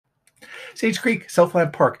Sage Creek,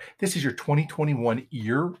 Southland Park. This is your 2021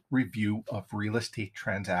 year review of real estate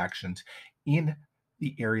transactions in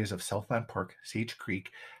the areas of Southland Park, Sage Creek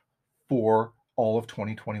for all of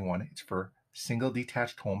 2021. It's for single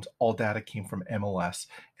detached homes. All data came from MLS,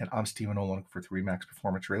 and I'm Stephen Olin for 3Max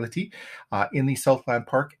Performance Realty. In the Southland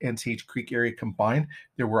Park and Sage Creek area combined,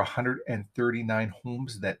 there were 139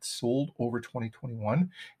 homes that sold over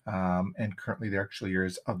 2021, and currently there actually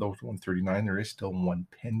is, of those 139, there is still one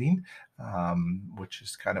pending, which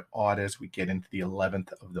is kind of odd as we get into the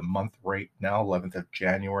 11th of the month right now, 11th of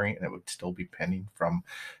January, and it would still be pending from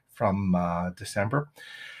December.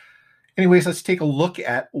 Anyways, let's take a look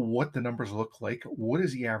at what the numbers look like. What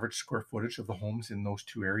is the average square footage of the homes in those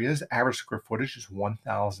two areas? Average square footage is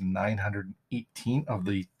 1,918 of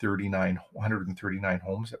the 139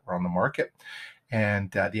 homes that were on the market.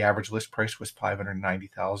 And the average list price was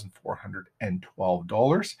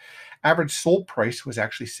 $590,412. Average sold price was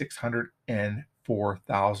actually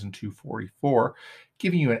 $604,244,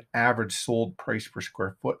 giving you an average sold price per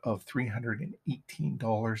square foot of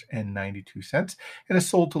 $318.92, and a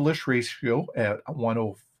sold to list ratio at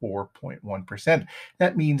 104.1%.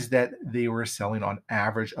 That means that they were selling on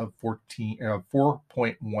average of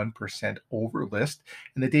 4.1% over list,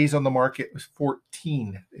 and the days on the market was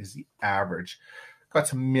 14 is the average. Got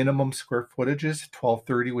some minimum square footages.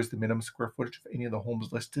 1,230 was the minimum square footage of any of the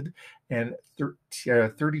homes listed, and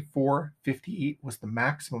 3,458 was the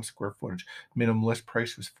maximum square footage. Minimum list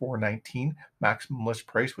price was $419. Maximum list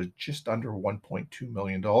price was just under $1.2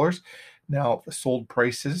 million. Now the sold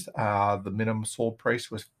prices, the minimum sold price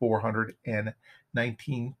was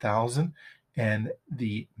 $419,000. And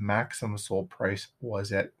the maximum sold price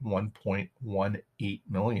was at $1.18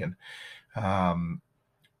 million.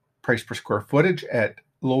 Price per square footage at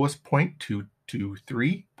lowest point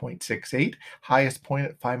 223.68, highest point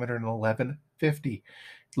at 511.50.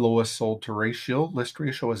 Lowest sold to list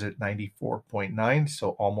ratio was at 94.9, so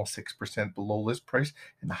almost 6% below list price,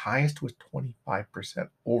 and the highest was 25%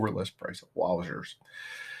 over list price. Wowzers.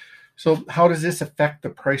 So how does this affect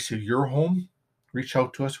the price of your home? Reach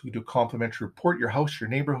out to us. We do a complimentary report, your house,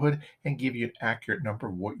 your neighborhood, and give you an accurate number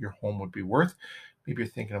of what your home would be worth. Maybe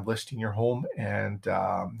you're thinking of listing your home and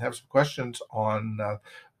have some questions on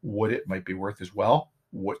what it might be worth as well.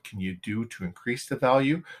 What can you do to increase the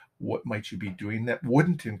value? What might you be doing that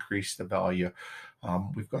wouldn't increase the value?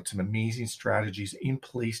 We've got some amazing strategies in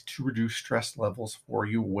place to reduce stress levels for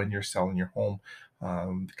you when you're selling your home,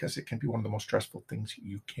 because it can be one of the most stressful things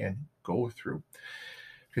you can go through.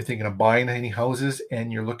 If you're thinking of buying any houses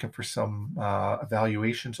and you're looking for some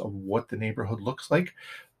evaluations of what the neighborhood looks like,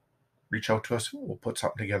 reach out to us. We'll put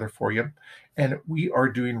something together for you. And we are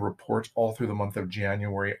doing reports all through the month of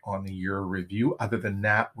January on the year review. Other than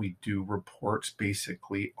that, we do reports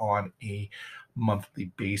basically on a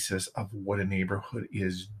monthly basis of what a neighborhood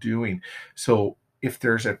is doing. So if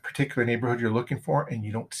there's a particular neighborhood you're looking for and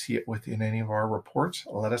you don't see it within any of our reports,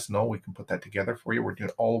 let us know. We can put that together for you. We're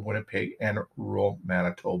doing all of Winnipeg and rural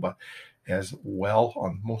Manitoba as well,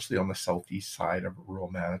 mostly on the southeast side of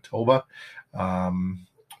rural Manitoba.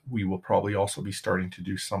 We will probably also be starting to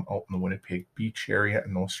do some out in the Winnipeg Beach area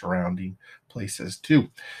and those surrounding places too.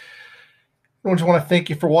 I just want to thank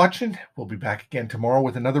you for watching. We'll be back again tomorrow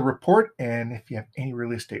with another report. And if you have any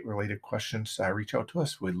real estate related questions, reach out to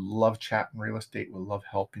us. We love chatting real estate. We love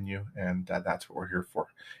helping you. And that's what we're here for.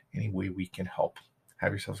 Any way we can help.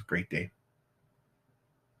 Have yourselves a great day.